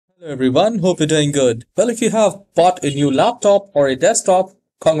Hello everyone, hope you're doing good. Well, if you have bought a new laptop or a desktop,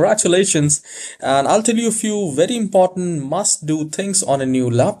 congratulations. And I'll tell you a few very important must-do things on a new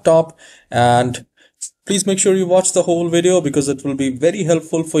laptop. And please make sure you watch the whole video because it will be very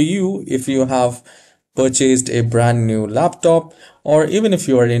helpful for you if you have purchased a brand new laptop or even if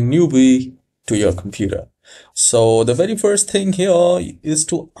you are a newbie to your computer. So the very first thing here is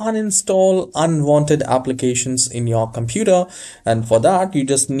to uninstall unwanted applications in your computer, and for that you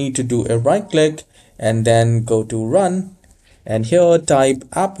just need to do a right click and then go to run, and here type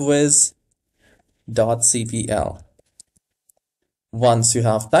appwiz.cpl. Once you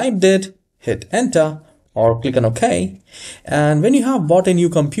have typed it, hit enter or click on OK. And when you have bought a new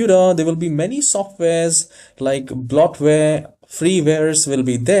computer, there will be many softwares like bloatware, freewares will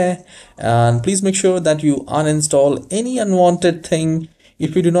be there, and please make sure that you uninstall any unwanted thing.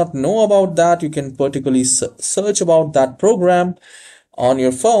 If you do not know about that, you can particularly search about that program on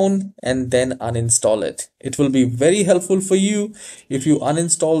your phone and then uninstall it. It will be very helpful for you if you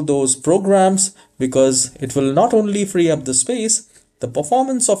uninstall those programs, because it will not only free up the space, the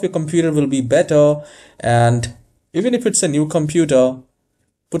performance of your computer will be better, and even if it's a new computer,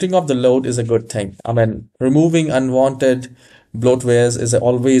 putting off the load is a good thing. I mean, removing unwanted bloatwares is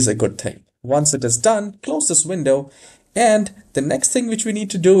always a good thing. Once it is done, close this window, and the next thing which we need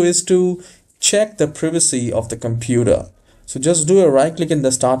to do is to check the privacy of the computer. So just do a right click in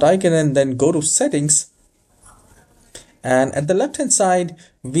the start icon and then go to settings, and at the left hand side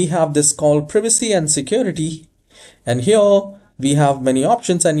we have this called privacy and security, and here we have many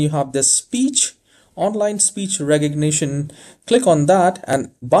options, and you have this online speech recognition. Click on that,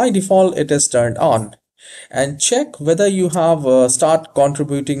 and by default it is turned on. And check whether you have start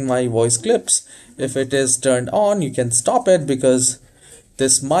contributing my voice clips. If it is turned on, you can stop it because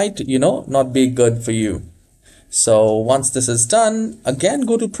this might not be good for you. So once this is done, again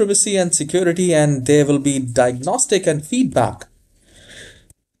go to privacy and security, and there will be diagnostic and feedback.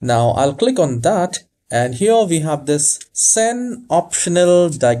 Now I'll click on that, and here we have this send optional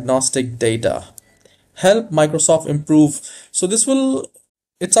diagnostic data. Help Microsoft improve. So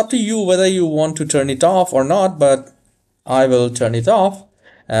it's up to you whether you want to turn it off or not, but I will turn it off,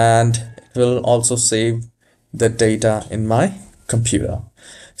 and it will also save the data in my computer.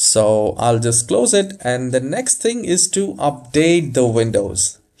 So I'll just close it, and the next thing is to update the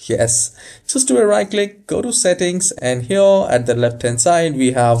Windows. Yes, just do a right click, go to settings, and here at the left hand side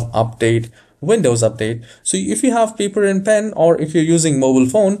we have update Windows Update. So if you have paper and pen, or if you're using mobile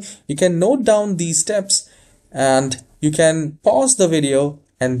phone, you can note down these steps and you can pause the video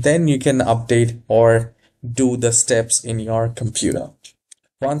and then you can update or do the steps in your computer.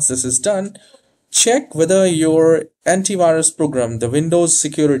 Once this is done, check whether your antivirus program, the Windows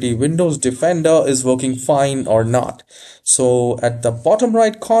Security, Windows Defender, is working fine or not. So at the bottom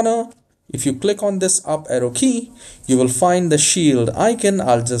right corner, if you click on this up arrow key, you will find the shield icon.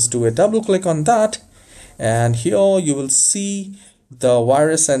 I'll just do a double click on that, and here you will see the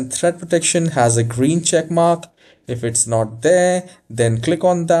virus and threat protection has a green check mark. If it's not there, then click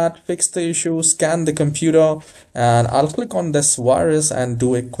on that, fix the issue, scan the computer, and I'll click on this virus and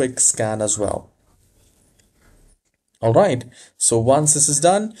do a quick scan as well. Alright, so once this is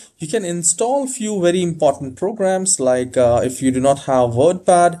done, you can install few very important programs like if you do not have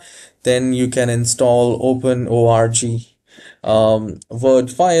WordPad, then you can install OpenORG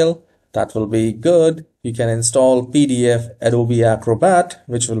Word file. That will be good. You can install PDF Adobe Acrobat,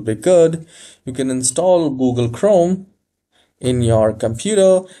 which will be good. You can install Google Chrome in your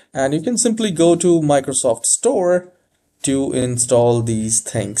computer, and you can simply go to Microsoft Store to install these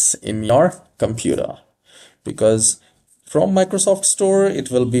things in your computer, because from Microsoft Store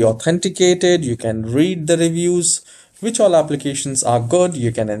it will be authenticated. You can read the reviews, which all applications are good,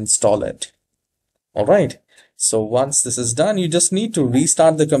 you can install it. Alright, so once this is done, you just need to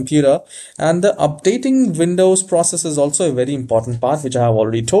restart the computer, and the updating Windows process is also a very important part, which I have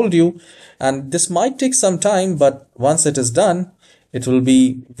already told you, and this might take some time, but once it is done, it will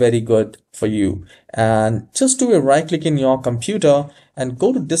be very good for you. And just do a right click in your computer and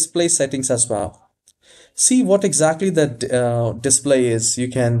go to display settings as well. See what exactly the display is. You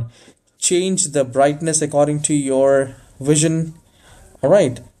can change the brightness according to your vision.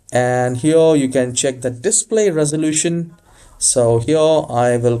 Alright, and here you can check the display resolution. So here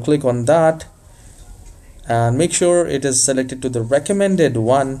I will click on that and make sure it is selected to the recommended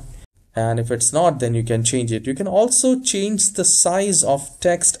one, and if it's not, then you can change it. You can also change the size of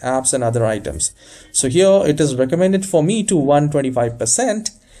text, apps, and other items. So here it is recommended for me to 125%,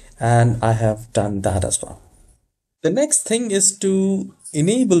 and I have done that as well. The next thing is to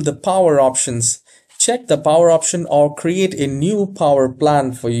enable the power options. check the power option or create a new power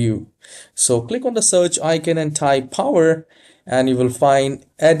plan for you. So click on the search icon and type power, and you will find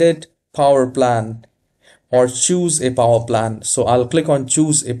edit power plan or choose a power plan. So I'll click on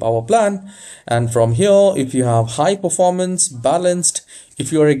choose a power plan, and from here, if you have high performance, balanced,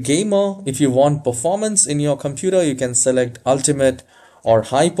 if you're a gamer, if you want performance in your computer, you can select ultimate or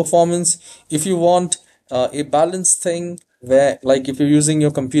high performance. If you want a balanced thing, where like if you're using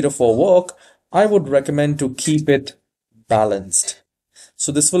your computer for work, I would recommend to keep it balanced.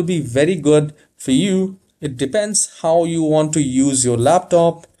 So this will be very good for you. It depends how you want to use your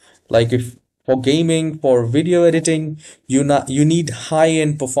laptop. Like if for gaming, for video editing, you need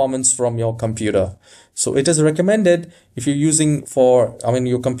high-end performance from your computer. So it is recommended if you're using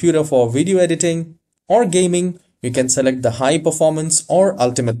your computer for video editing or gaming, you can select the high performance or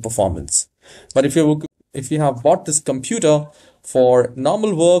ultimate performance. But if you have bought this computer for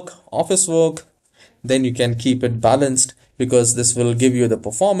normal work, office work, then you can keep it balanced, because this will give you the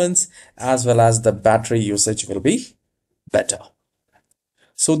performance as well as the battery usage will be better.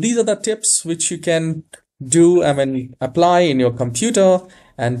 So these are the tips which you can do, apply in your computer,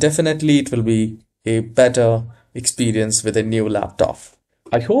 and definitely it will be a better experience with a new laptop.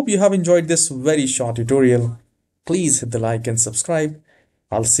 I hope you have enjoyed this very short tutorial. Please hit the like and subscribe.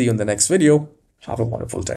 I'll see you in the next video. Have a wonderful day.